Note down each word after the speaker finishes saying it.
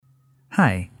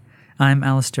Hi, I'm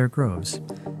Alistair Groves,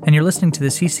 and you're listening to the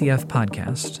CCF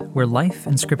podcast, where life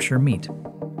and Scripture meet.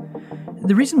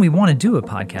 The reason we want to do a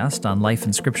podcast on life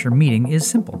and Scripture meeting is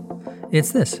simple.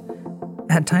 It's this.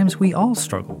 At times, we all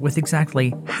struggle with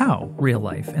exactly how real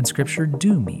life and Scripture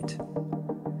do meet.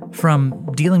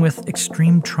 From dealing with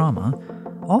extreme trauma,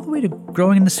 all the way to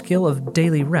growing in the skill of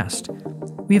daily rest,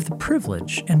 we have the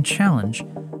privilege and challenge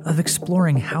of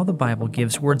exploring how the Bible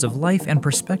gives words of life and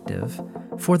perspective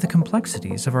for the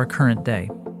complexities of our current day.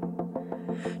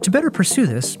 To better pursue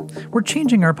this, we're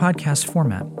changing our podcast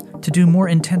format to do more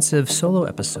intensive solo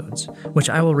episodes, which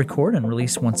I will record and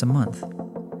release once a month.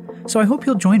 So I hope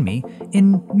you'll join me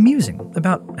in musing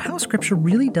about how Scripture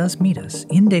really does meet us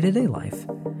in day-to-day life,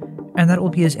 and that it will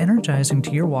be as energizing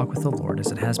to your walk with the Lord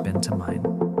as it has been to mine.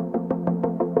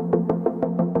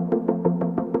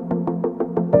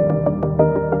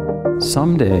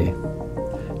 Someday,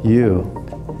 you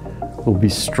will be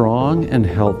strong and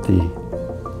healthy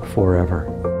forever.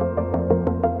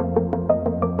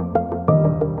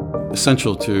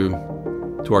 Essential to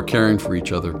our caring for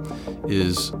each other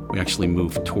is we actually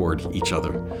move toward each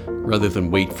other rather than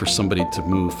wait for somebody to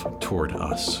move toward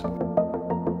us.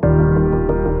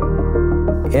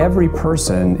 Every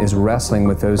person is wrestling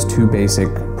with those two basic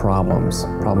problems: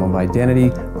 problem of identity,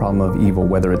 problem of evil,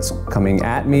 whether it's coming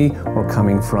at me or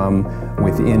coming from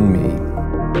within me.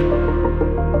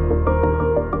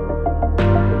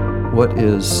 What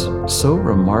is so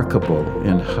remarkable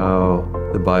in how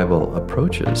the Bible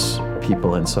approaches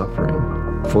people in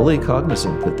suffering, fully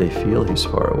cognizant that they feel he's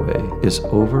far away, is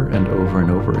over and over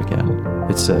and over again.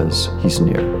 It says he's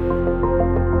near.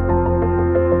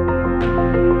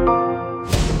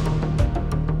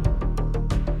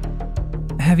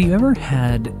 Have you ever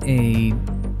had a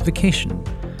vacation,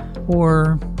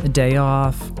 or a day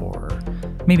off, or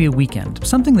maybe a weekend,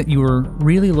 something that you were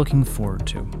really looking forward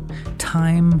to,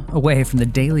 time away from the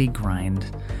daily grind,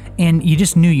 and you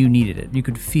just knew you needed it? You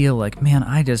could feel like, man,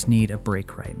 I just need a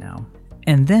break right now.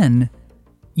 And then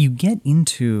you get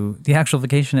into the actual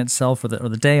vacation itself, or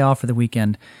the day off, or the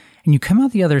weekend, and you come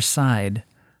out the other side,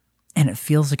 and it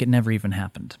feels like it never even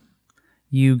happened.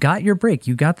 You got your break,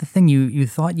 you got the thing you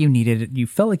thought you needed, you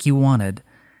felt like you wanted,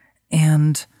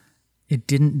 and it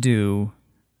didn't do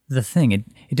the thing.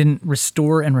 It didn't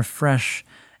restore and refresh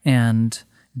and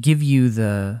give you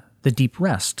the deep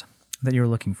rest that you were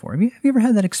looking for. Have you ever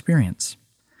had that experience?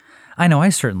 I know I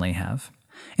certainly have.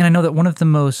 And I know that one of the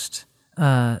most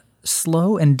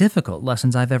slow and difficult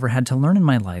lessons I've ever had to learn in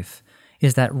my life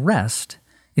is that rest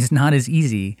is not as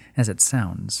easy as it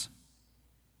sounds.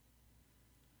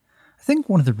 I think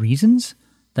one of the reasons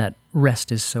that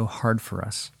rest is so hard for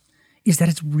us is that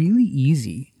it's really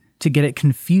easy to get it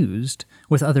confused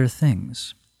with other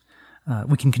things.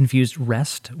 We can confuse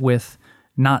rest with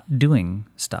not doing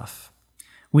stuff.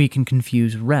 We can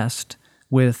confuse rest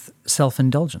with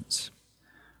self-indulgence.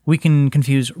 We can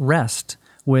confuse rest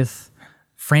with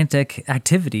frantic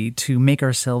activity to make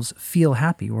ourselves feel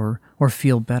happy or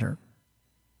feel better.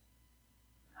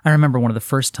 I remember one of the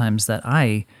first times that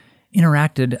I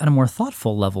interacted at a more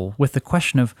thoughtful level with the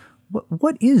question of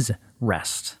what is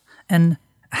rest, and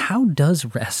how does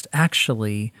rest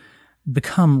actually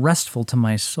become restful to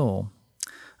my soul?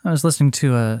 I was listening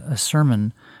to a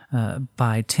sermon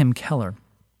by Tim Keller.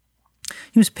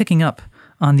 He was picking up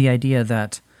on the idea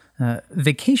that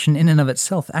vacation in and of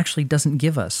itself actually doesn't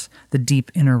give us the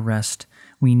deep inner rest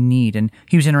we need, and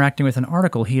he was interacting with an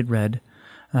article he had read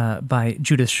by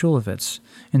Judith Shulevitz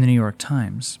in the New York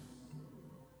Times.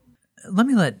 Let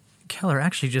me let Keller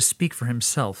actually just speak for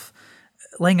himself,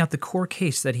 laying out the core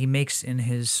case that he makes in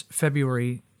his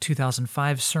February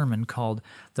 2005 sermon called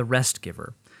The Rest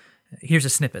Giver. Here's a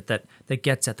snippet that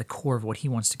gets at the core of what he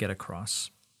wants to get across.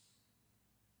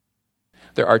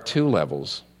 There are two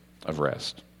levels of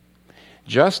rest.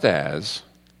 Just as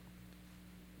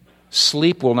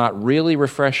sleep will not really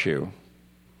refresh you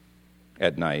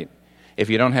at night if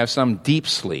you don't have some deep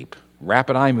sleep,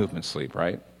 rapid eye movement sleep,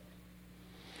 right?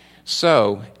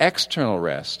 So, external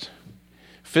rest,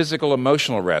 physical,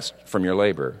 emotional rest from your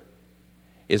labor,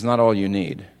 is not all you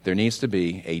need. There needs to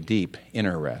be a deep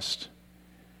inner rest.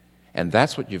 And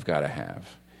that's what you've got to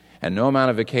have. And no amount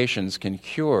of vacations can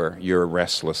cure your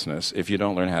restlessness if you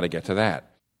don't learn how to get to that.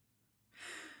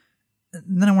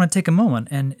 Then I want to take a moment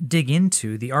and dig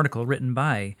into the article written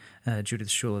by Judith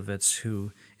Shulevitz,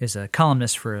 who is a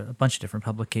columnist for a bunch of different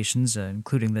publications,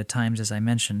 including the Times, as I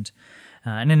mentioned.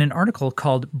 And in an article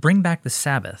called Bring Back the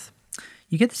Sabbath,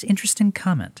 you get this interesting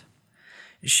comment.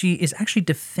 She is actually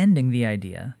defending the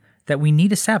idea that we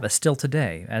need a Sabbath still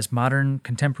today, as modern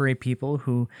contemporary people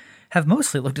who have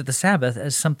mostly looked at the Sabbath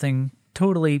as something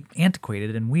totally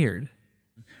antiquated and weird.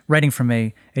 writing from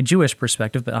a Jewish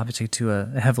perspective, but obviously to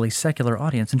a heavily secular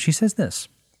audience. And she says this: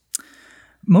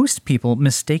 most people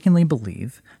mistakenly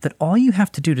believe that all you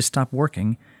have to do to stop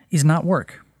working is not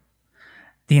work.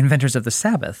 The inventors of the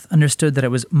Sabbath understood that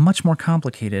it was much more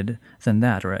complicated than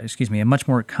that, a much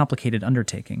more complicated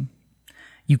undertaking.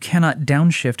 You cannot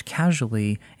downshift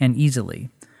casually and easily,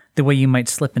 the way you might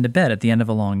slip into bed at the end of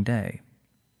a long day.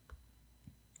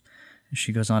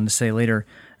 She goes on to say later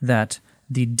that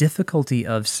the difficulty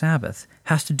of Sabbath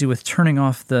has to do with turning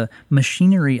off the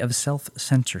machinery of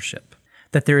self-censorship,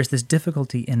 that there is this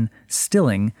difficulty in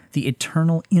stilling the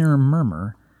eternal inner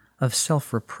murmur of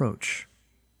self-reproach.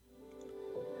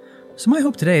 So my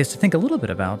hope today is to think a little bit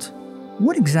about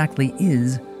what exactly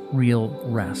is real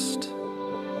rest.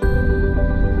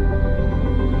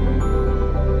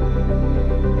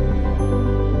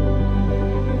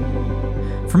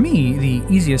 For me, the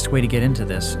easiest way to get into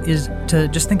this is to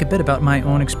just think a bit about my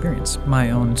own experience, my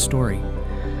own story.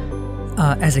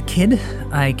 As a kid,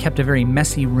 I kept a very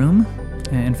messy room.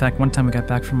 In fact, one time I got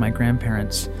back from my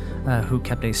grandparents, who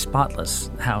kept a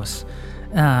spotless house.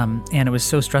 And it was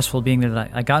so stressful being there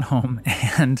that I got home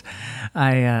and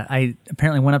I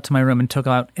apparently went up to my room and took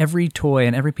out every toy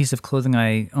and every piece of clothing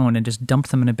I owned and just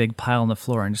dumped them in a big pile on the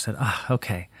floor and just said,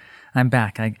 okay, I'm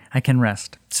back. I can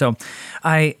rest. So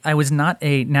I was not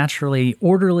a naturally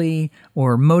orderly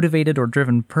or motivated or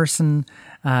driven person.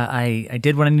 I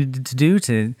did what I needed to do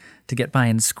to get by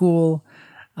in school.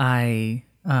 I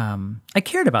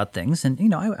cared about things,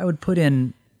 and I would put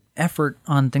in effort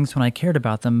on things when I cared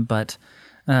about them, but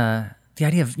the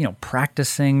idea of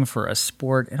practicing for a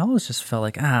sport, it always just felt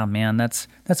like, man, that's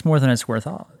more than it's worth.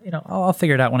 I'll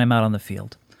figure it out when I'm out on the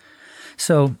field.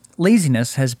 So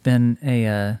laziness has been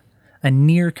a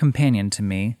near companion to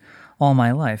me all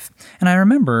my life, and I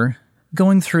remember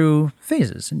going through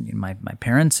phases, and my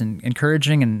parents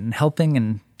encouraging and helping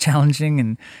and challenging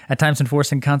and at times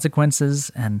enforcing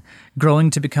consequences, and growing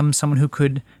to become someone who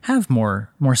could have more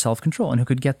self-control and who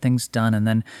could get things done. And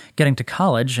then getting to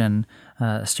college and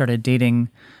started dating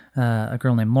a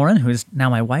girl named Lauren, who is now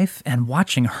my wife, and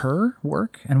watching her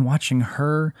work and watching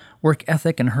her work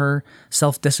ethic and her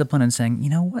self-discipline and saying, you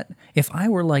know what, if I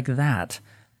were like that,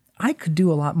 I could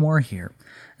do a lot more here.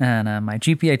 And my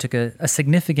GPA took a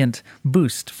significant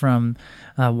boost from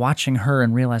watching her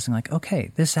and realizing, like,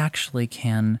 okay, this actually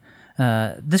can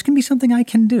be something I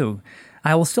can do.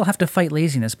 I will still have to fight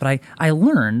laziness, but I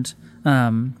learned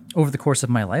over the course of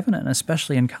my life, and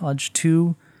especially in college,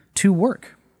 to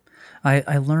work.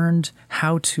 I learned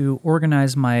how to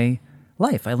organize my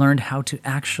life. I learned how to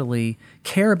actually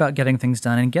care about getting things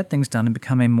done and get things done and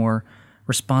become a more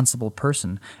responsible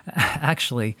person.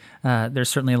 Actually, there's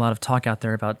certainly a lot of talk out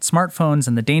there about smartphones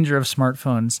and the danger of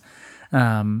smartphones,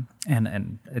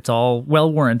 and it's all well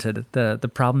warranted.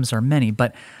 The problems are many,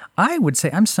 but I would say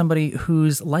I'm somebody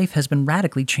whose life has been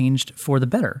radically changed for the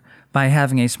better by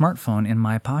having a smartphone in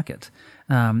my pocket,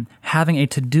 having a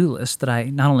to-do list that I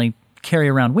not only carry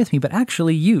around with me, but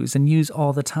actually use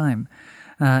all the time,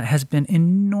 has been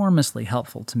enormously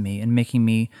helpful to me in making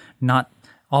me not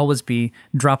always be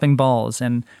dropping balls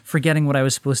and forgetting what I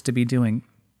was supposed to be doing.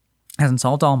 Hasn't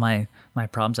solved all my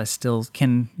problems. I still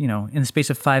can, in the space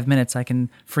of 5 minutes, I can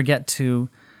forget to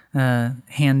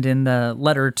hand in the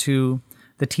letter to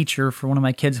the teacher for one of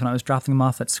my kids when I was dropping them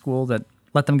off at school that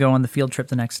let them go on the field trip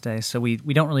the next day. So we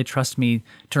don't really trust me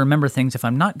to remember things if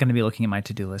I'm not going to be looking at my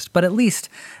to-do list. But at least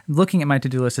looking at my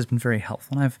to-do list has been very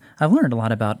helpful. And I've learned a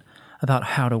lot about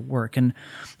how to work. And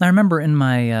I remember in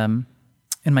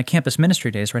my campus ministry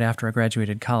days, right after I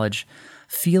graduated college,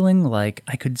 feeling like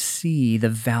I could see the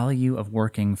value of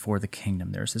working for the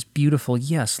kingdom. There's this beautiful,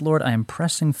 yes, Lord, I am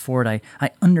pressing forward.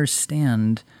 I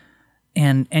understand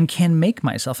and can make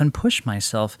myself and push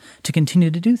myself to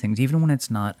continue to do things, even when it's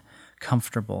not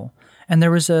comfortable. And there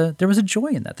was a joy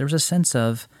in that. There was a sense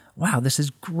of, wow, this is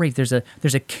great. There's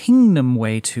a kingdom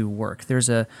way to work. There's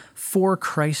a for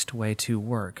Christ way to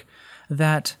work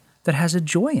that has a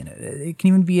joy in it. It can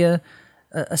even be a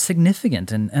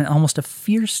significant and almost a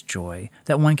fierce joy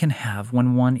that one can have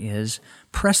when one is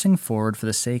pressing forward for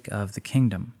the sake of the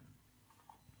kingdom.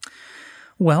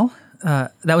 Well,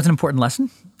 that was an important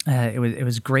lesson. It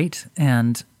was great,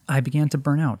 and I began to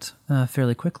burn out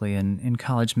fairly quickly in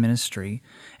college ministry,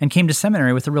 and came to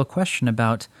seminary with a real question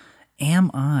about,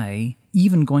 am I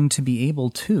even going to be able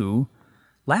to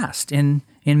last in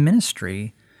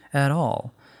ministry at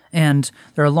all? And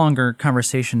there are longer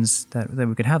conversations that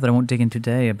we could have that I won't dig into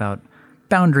today about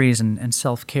boundaries and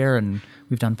self-care, and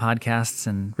we've done podcasts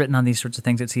and written on these sorts of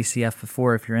things at CCF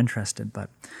before if you're interested. But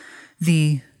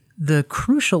the the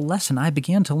crucial lesson I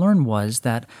began to learn was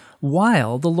that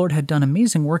while the Lord had done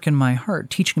amazing work in my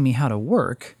heart, teaching me how to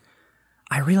work,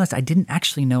 I realized I didn't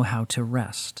actually know how to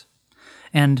rest.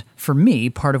 And for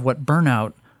me, part of what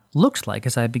burnout looked like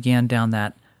as I began down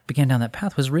that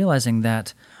path was realizing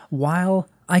that while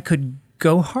I could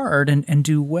go hard and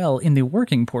do well in the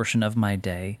working portion of my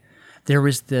day, there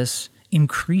was this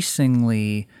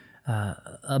increasingly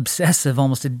obsessive,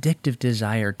 almost addictive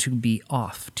desire to be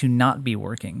off, to not be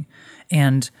working.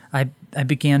 And I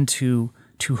began to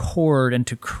hoard and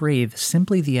to crave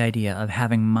simply the idea of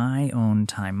having my own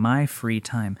time, my free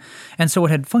time. And so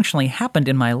what had functionally happened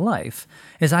in my life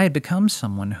is I had become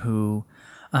someone who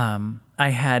I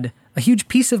had a huge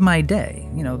piece of my day,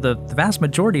 the vast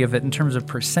majority of it in terms of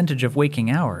percentage of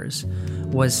waking hours,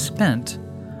 was spent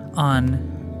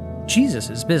on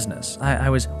Jesus' business. I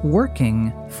was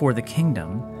working for the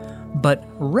kingdom, but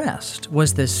rest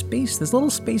was this little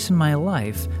space in my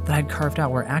life that I'd carved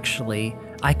out where actually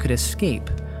I could escape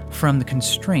from the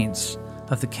constraints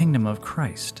of the kingdom of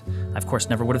Christ. I, of course,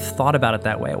 never would have thought about it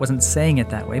that way. I wasn't saying it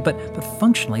that way, but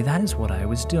functionally that is what I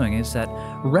was doing, is that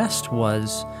rest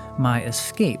was my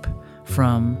escape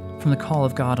from the call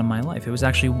of God on my life. It was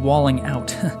actually walling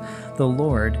out the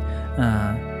Lord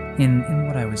in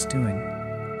what I was doing.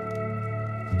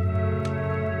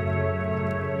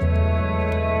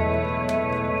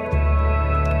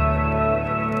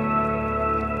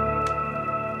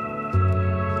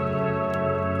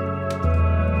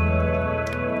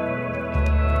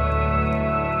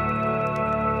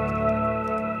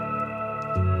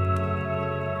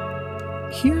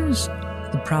 Here's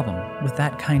the problem with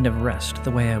that kind of rest, the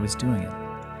way I was doing it.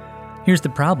 Here's the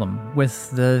problem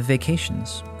with the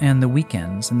vacations and the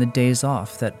weekends and the days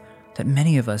off that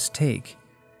many of us take.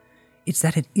 It's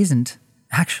that it isn't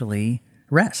actually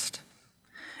rest.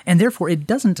 And therefore, it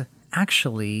doesn't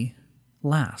actually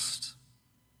last.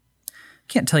 I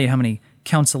can't tell you how many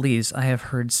counselees I have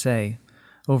heard say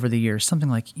over the years something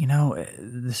like,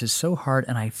 this is so hard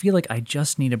and I feel like I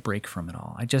just need a break from it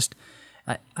all. I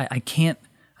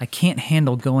can't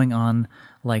handle going on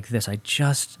like this. I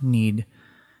just need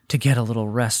to get a little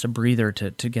rest, a breather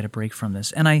to get a break from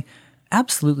this. And I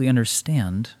absolutely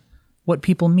understand what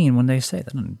people mean when they say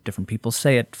that. And different people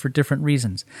say it for different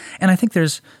reasons. And I think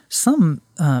there's some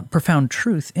profound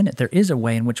truth in it. There is a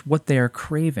way in which what they are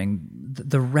craving,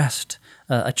 the rest,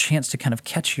 a chance to kind of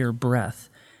catch your breath,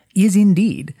 is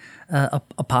indeed a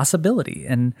possibility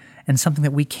and something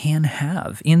that we can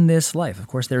have in this life. Of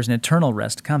course, there's an eternal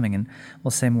rest coming, and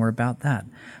we'll say more about that.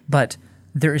 But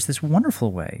there is this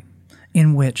wonderful way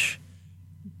in which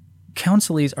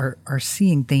counselees are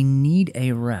seeing they need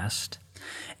a rest,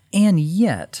 and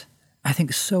yet I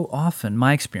think so often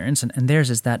my experience and theirs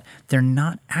is that they're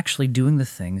not actually doing the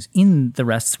things in the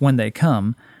rests when they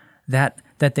come that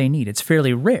they need. It's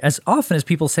fairly rare. As often as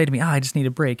people say to me, I just need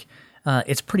a break,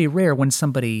 it's pretty rare when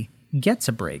somebody gets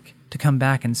a break to come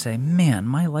back and say, man,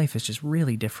 my life is just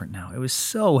really different now. It was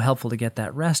so helpful to get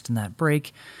that rest and that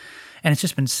break. And it's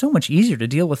just been so much easier to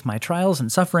deal with my trials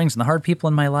and sufferings and the hard people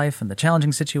in my life and the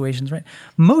challenging situations, right?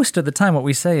 Most of the time what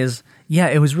we say is, yeah,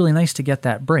 it was really nice to get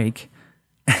that break.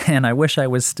 And I wish I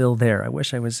was still there. I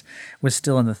wish I was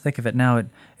still in the thick of it. Now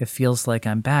it feels like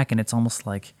I'm back and it's almost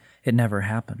like it never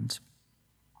happened.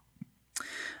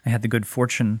 I had the good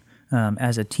fortune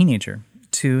as a teenager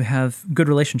to have good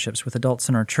relationships with adults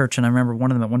in our church. And I remember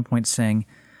one of them at one point saying,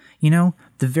 the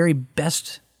very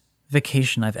best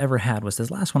vacation I've ever had was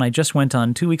this last one I just went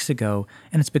on 2 weeks ago.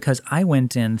 And it's because I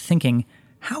went in thinking,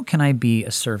 how can I be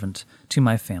a servant to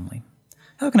my family?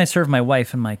 How can I serve my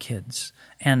wife and my kids?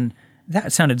 And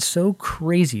that sounded so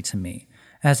crazy to me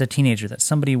as a teenager that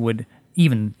somebody would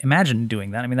even imagine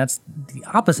doing that. I mean, that's the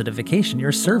opposite of vacation.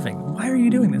 You're serving. Why are you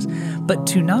doing this? But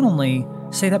to not only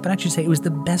say that, but actually say it was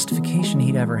the best vacation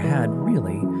he'd ever had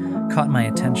really caught my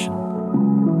attention.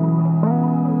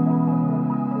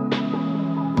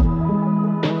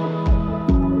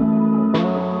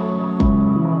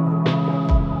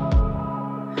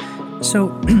 So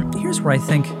here's where I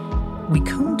think we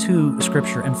come to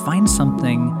Scripture and find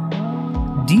something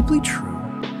deeply true,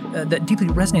 that deeply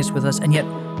resonates with us, and yet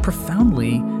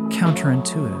profoundly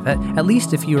counterintuitive, at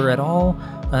least if you're at all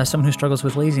someone who struggles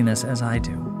with laziness as I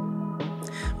do.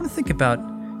 I want to think about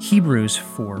Hebrews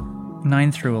 4,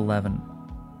 9 through 11.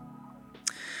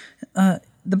 The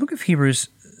book of Hebrews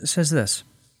says this: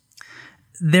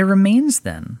 "There remains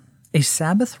then a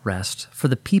Sabbath rest for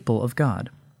the people of God.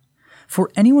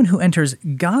 For anyone who enters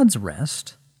God's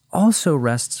rest also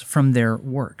rests from their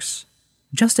works,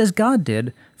 just as God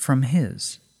did from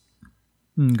his."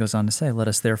 And goes on to say, "Let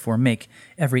us therefore make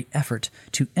every effort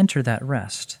to enter that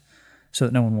rest, so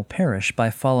that no one will perish by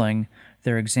following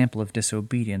their example of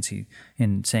disobedience.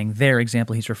 In saying their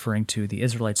example, he's referring to the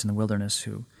Israelites in the wilderness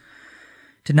who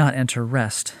did not enter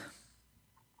rest.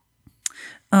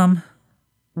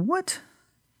 What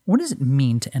does it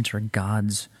mean to enter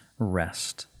God's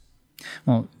rest?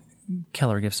 Well,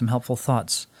 Keller gives some helpful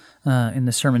thoughts in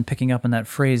the sermon, picking up on that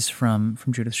phrase from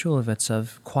Judith Shulevitz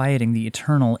of quieting the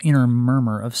eternal inner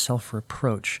murmur of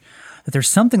self-reproach, that there's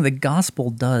something the gospel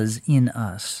does in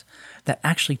us that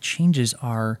actually changes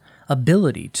our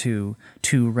ability to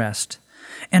rest.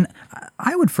 And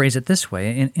I would phrase it this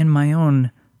way, in my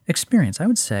own experience, I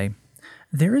would say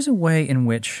there is a way in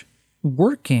which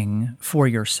working for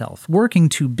yourself, working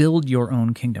to build your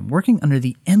own kingdom, working under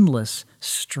the endless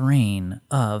strain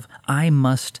of, I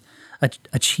must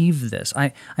achieve this,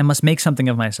 I must make something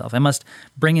of myself, I must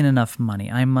bring in enough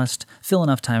money, I must fill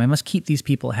enough time, I must keep these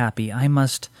people happy, I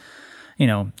must,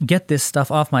 get this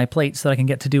stuff off my plate so that I can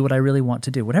get to do what I really want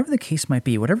to do. Whatever the case might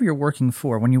be, whatever you're working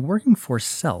for, when you're working for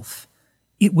self,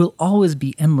 it will always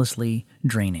be endlessly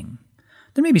draining.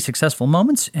 There may be successful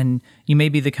moments, and you may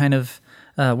be the kind of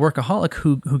workaholic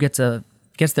who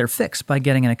gets their fix by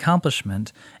getting an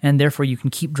accomplishment, and therefore you can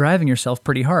keep driving yourself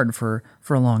pretty hard for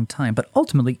a long time. But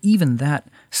ultimately, even that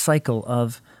cycle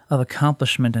of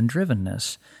accomplishment and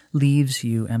drivenness leaves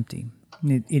you empty.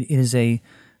 It is a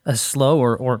slow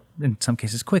or in some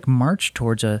cases quick march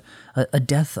towards a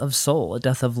death of soul, a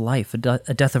death of life, a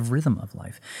death of rhythm of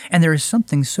life. And there is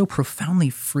something so profoundly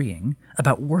freeing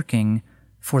about working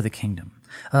for the kingdom,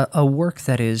 a work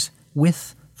that is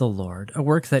with the Lord, a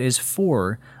work that is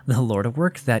for the Lord, a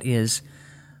work that is,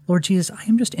 Lord Jesus, I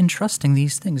am just entrusting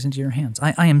these things into your hands.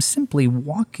 I am simply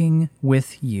walking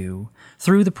with you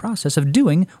through the process of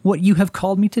doing what you have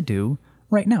called me to do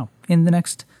right now, in the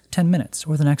next 10 minutes,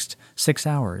 or the next 6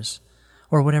 hours,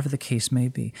 or whatever the case may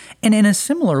be. And in a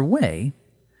similar way,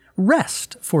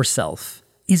 rest for self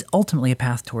is ultimately a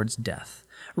path towards death.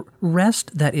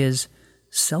 Rest that is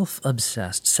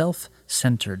self-obsessed,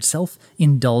 self-centered,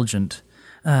 self-indulgent,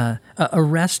 a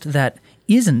rest that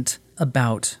isn't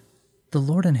about the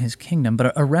Lord and his kingdom,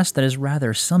 but a rest that is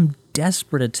rather some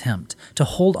desperate attempt to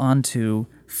hold on to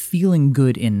feeling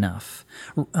good enough,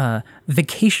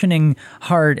 vacationing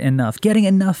hard enough, getting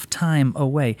enough time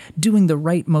away, doing the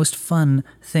right, most fun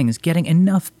things, getting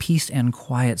enough peace and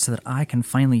quiet so that I can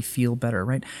finally feel better,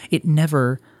 right? It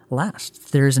never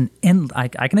lasts. There's an end. I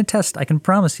can attest, I can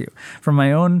promise you from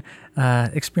my own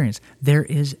experience, there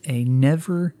is a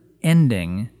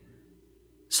never-ending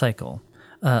cycle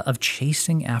of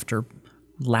chasing after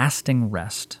lasting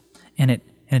rest, and it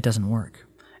doesn't work.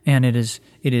 And it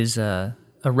is a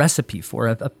recipe for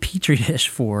a petri dish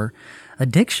for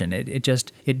addiction.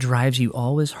 It drives you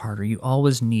always harder. You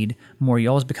always need more. You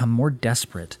always become more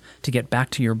desperate to get back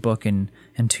to your book and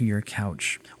to your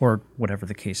couch, or whatever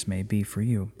the case may be for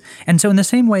you. And so in the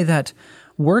same way that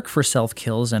work for self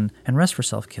kills and rest for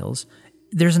self kills,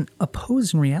 there's an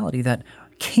opposing reality that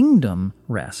kingdom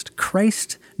rest,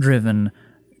 Christ-driven,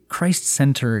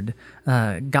 Christ-centered,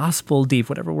 gospel-deep,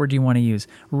 whatever word you want to use,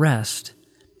 rest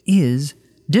is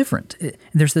different.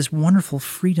 There's this wonderful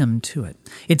freedom to it.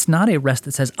 It's not a rest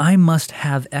that says, I must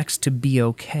have X to be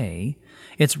okay.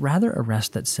 It's rather a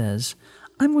rest that says,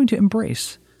 I'm going to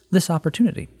embrace this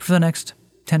opportunity for the next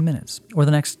 10 minutes, or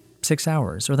the next 6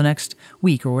 hours, or the next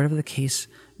week, or whatever the case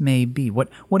may be.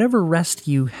 Whatever rest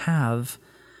you have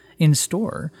in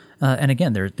store, and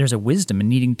again, there's a wisdom in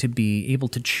needing to be able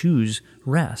to choose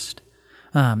rest.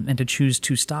 And to choose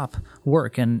to stop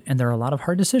work. And there are a lot of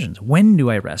hard decisions. When do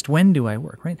I rest? When do I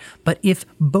work, right? But if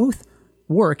both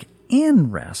work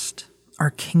and rest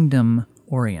are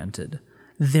kingdom-oriented,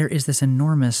 there is this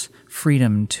enormous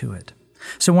freedom to it.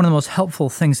 So one of the most helpful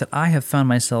things that I have found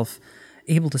myself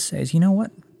able to say is, you know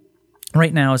what?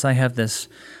 Right now, as I have this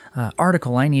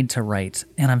article I need to write,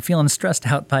 and I'm feeling stressed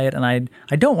out by it, and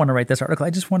I don't want to write this article. I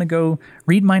just want to go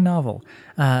read my novel.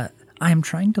 I am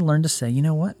trying to learn to say, you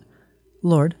know what?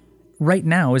 Lord, right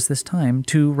now is this time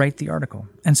to write the article.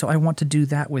 And so I want to do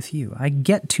that with you. I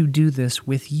get to do this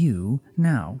with you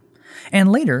now.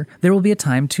 And later, there will be a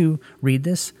time to read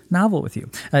this novel with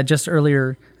you. Just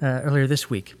earlier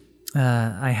this week,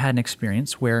 I had an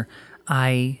experience where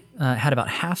I had about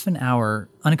half an hour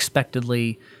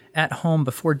unexpectedly at home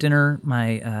before dinner.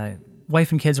 My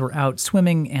wife and kids were out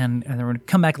swimming, and they were going to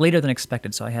come back later than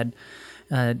expected. So I had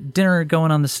dinner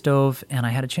going on the stove, and I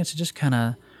had a chance to just kind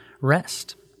of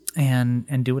rest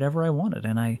and do whatever I wanted.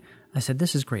 And I said,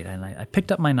 this is great. And I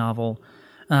picked up my novel,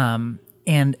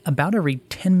 and about every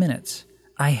 10 minutes,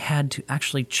 I had to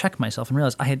actually check myself and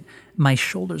realize my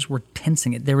shoulders were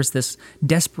tensing. There was this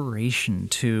desperation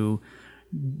to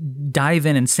dive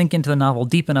in and sink into the novel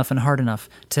deep enough and hard enough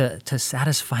to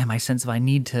satisfy my sense of I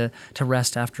need to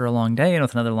rest after a long day, and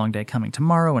with another long day coming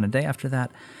tomorrow and a day after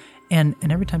that. And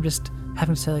every time just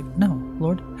having to say, like, no,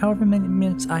 Lord, however many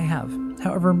minutes I have,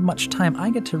 however much time I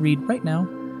get to read right now,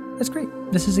 that's great.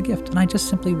 This is a gift, and I just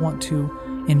simply want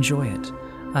to enjoy it.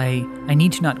 I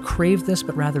need to not crave this,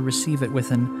 but rather receive it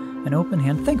with an open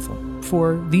hand, thankful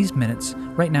for these minutes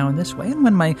right now in this way. And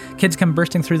when my kids come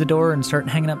bursting through the door and start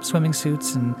hanging up swimming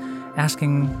suits and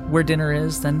asking where dinner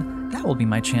is, then that will be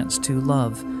my chance to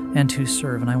love and to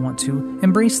serve, and I want to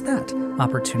embrace that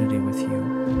opportunity with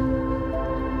you.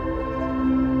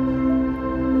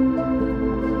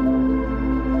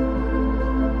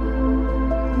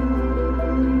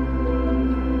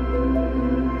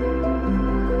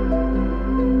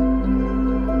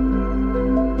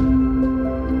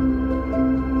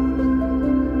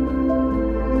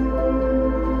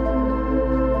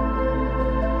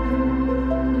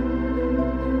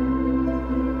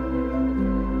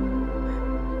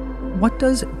 What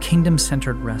does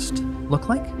kingdom-centered rest look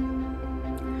like?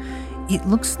 It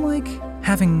looks like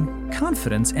having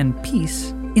confidence and peace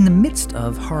in the midst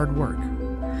of hard work.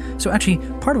 So actually,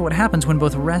 part of what happens when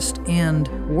both rest and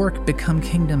work become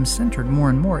kingdom-centered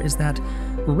more and more is that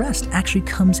rest actually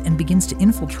comes and begins to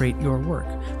infiltrate your work.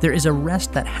 There is a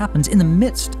rest that happens in the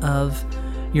midst of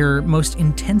your most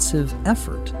intensive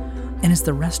effort, and it's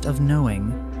the rest of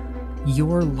knowing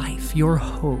your life, your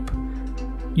hope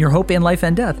in life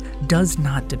and death does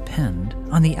not depend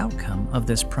on the outcome of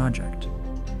this project.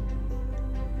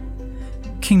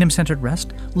 Kingdom-centered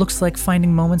rest looks like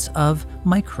finding moments of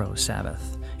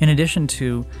micro-Sabbath. In addition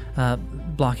to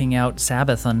blocking out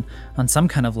Sabbath on some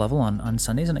kind of level on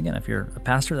Sundays, and again, if you're a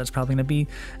pastor, that's probably going to be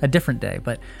a different day.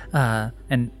 But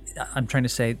and I'm trying to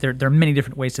say there are many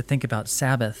different ways to think about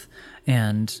Sabbath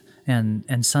and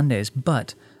Sundays.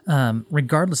 But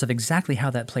regardless of exactly how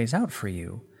that plays out for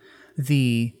you,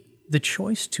 the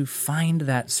choice to find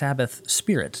that Sabbath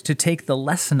spirit, to take the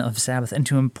lesson of Sabbath and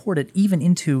to import it even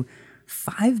into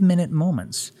 5-minute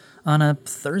moments on a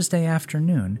Thursday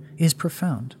afternoon is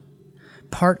profound.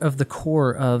 Part of the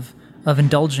core of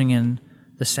indulging in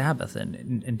the Sabbath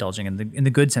and indulging in the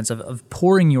good sense of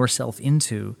pouring yourself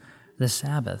into the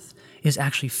Sabbath is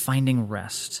actually finding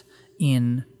rest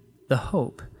in the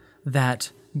hope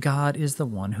that God is the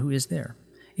one who is there.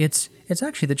 It's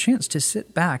actually the chance to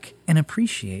sit back and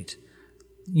appreciate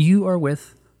you are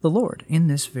with the Lord in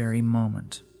this very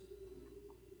moment.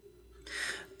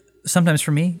 Sometimes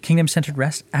for me, kingdom-centered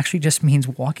rest actually just means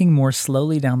walking more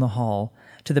slowly down the hall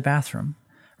to the bathroom,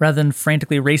 rather than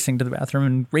frantically racing to the bathroom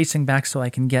and racing back so I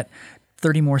can get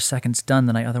 30 more seconds done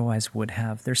than I otherwise would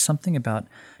have. There's something about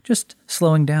just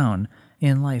slowing down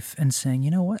in life and saying,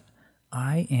 you know what?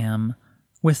 I am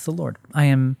with the Lord. I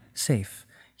am safe.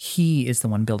 He is the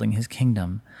one building his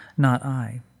kingdom, not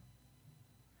I.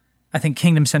 I think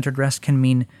kingdom-centered rest can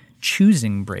mean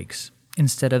choosing breaks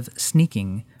instead of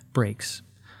sneaking breaks.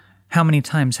 How many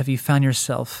times have you found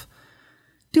yourself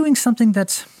doing something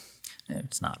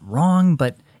it's not wrong,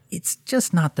 but it's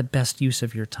just not the best use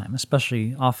of your time,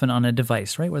 especially often on a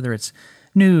device, right? Whether it's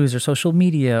news or social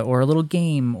media or a little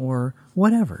game or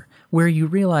whatever, where you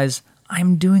realize,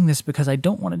 I'm doing this because I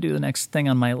don't want to do the next thing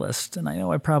on my list, and I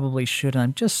know I probably should, and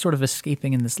I'm just sort of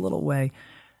escaping in this little way,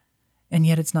 and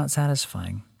yet it's not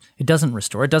satisfying. It doesn't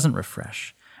restore, it doesn't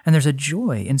refresh. And there's a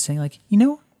joy in saying, like, you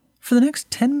know, for the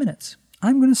next 10 minutes,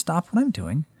 I'm going to stop what I'm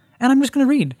doing, and I'm just going to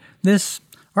read this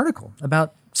article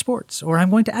about sports, or I'm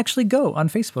going to actually go on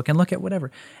Facebook and look at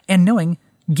whatever. And knowing,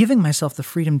 giving myself the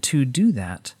freedom to do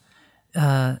that,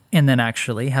 and then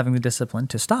actually having the discipline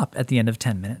to stop at the end of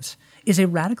 10 minutes is a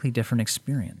radically different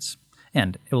experience.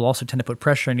 And it will also tend to put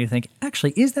pressure on you to think,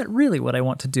 actually, is that really what I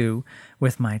want to do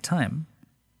with my time?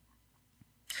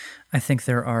 I think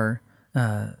there are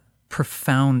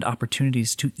profound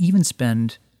opportunities to even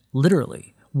spend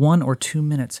literally 1 or 2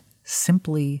 minutes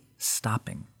simply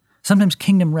stopping. Sometimes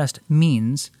kingdom rest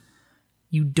means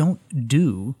you don't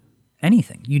do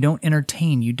anything. You don't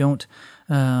entertain. You don't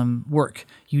work.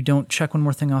 You don't check one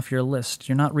more thing off your list.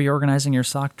 You're not reorganizing your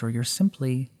sock drawer. You're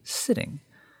simply sitting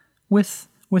with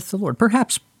the Lord,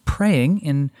 perhaps praying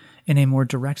in a more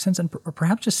direct sense, or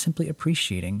perhaps just simply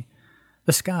appreciating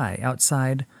the sky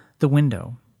outside the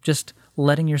window, just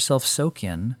letting yourself soak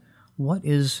in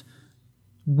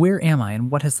where am I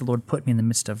and what has the Lord put me in the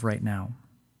midst of right now?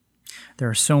 There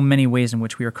are so many ways in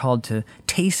which we are called to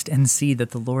taste and see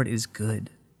that the Lord is good.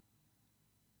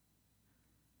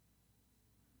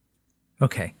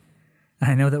 Okay,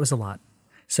 I know that was a lot.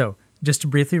 So just to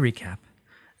briefly recap,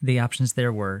 the options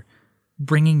there were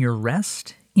bringing your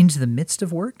rest into the midst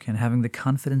of work and having the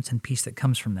confidence and peace that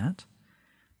comes from that,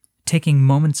 taking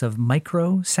moments of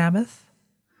micro Sabbath,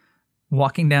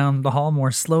 walking down the hall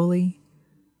more slowly,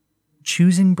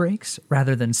 choosing breaks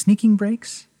rather than sneaking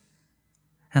breaks,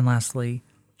 and lastly,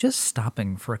 just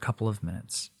stopping for a couple of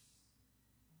minutes.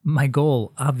 My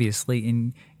goal, obviously,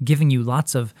 in giving you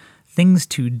lots of things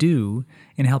to do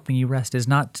in helping you rest is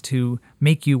not to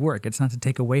make you work. It's not to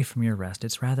take away from your rest.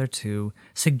 It's rather to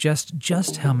suggest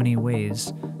just how many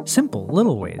ways, simple,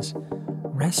 little ways,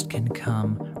 rest can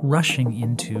come rushing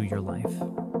into your life.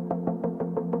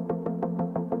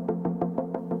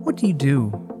 What do you do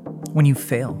when you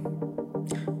fail?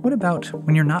 What about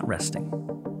when you're not resting?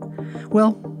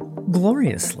 Well,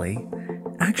 gloriously,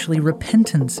 actually,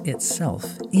 repentance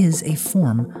itself is a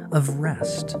form of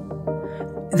rest.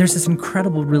 There's this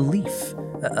incredible relief,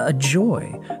 a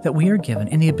joy that we are given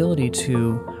in the ability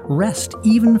to rest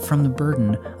even from the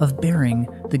burden of bearing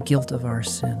the guilt of our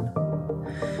sin.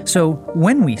 So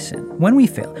when we sin, when we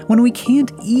fail, when we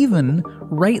can't even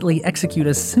rightly execute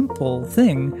a simple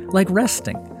thing like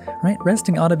resting, right?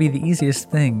 Resting ought to be the easiest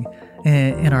thing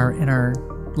in our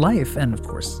life. And of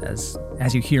course,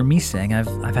 as you hear me saying,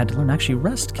 I've had to learn actually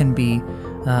rest can be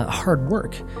hard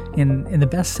work in the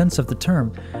best sense of the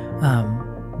term.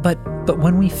 But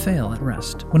when we fail at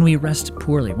rest, when we rest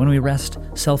poorly, when we rest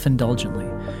self-indulgently,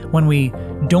 when we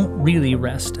don't really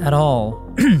rest at all,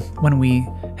 when we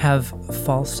have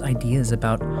false ideas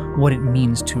about what it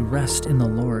means to rest in the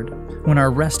Lord, when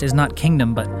our rest is not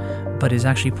kingdom but is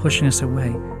actually pushing us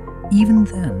away, even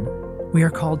then we are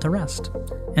called to rest,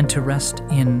 and to rest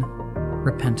in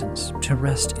repentance, to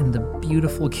rest in the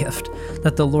beautiful gift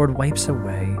that the Lord wipes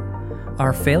away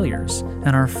our failures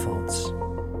and our faults.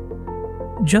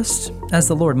 Just as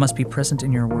the Lord must be present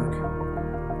in your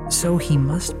work, so he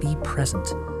must be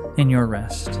present in your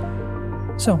rest.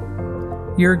 So,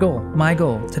 your goal, my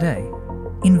goal today,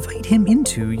 invite him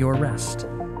into your rest,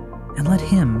 and let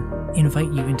him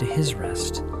invite you into his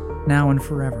rest, now and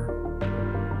forever.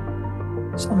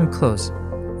 So let me close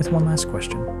with one last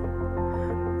question.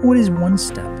 What is one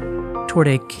step toward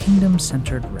a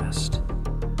kingdom-centered rest,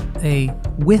 a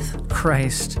with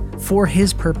Christ, for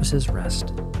his purposes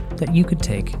rest, that you could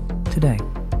take today?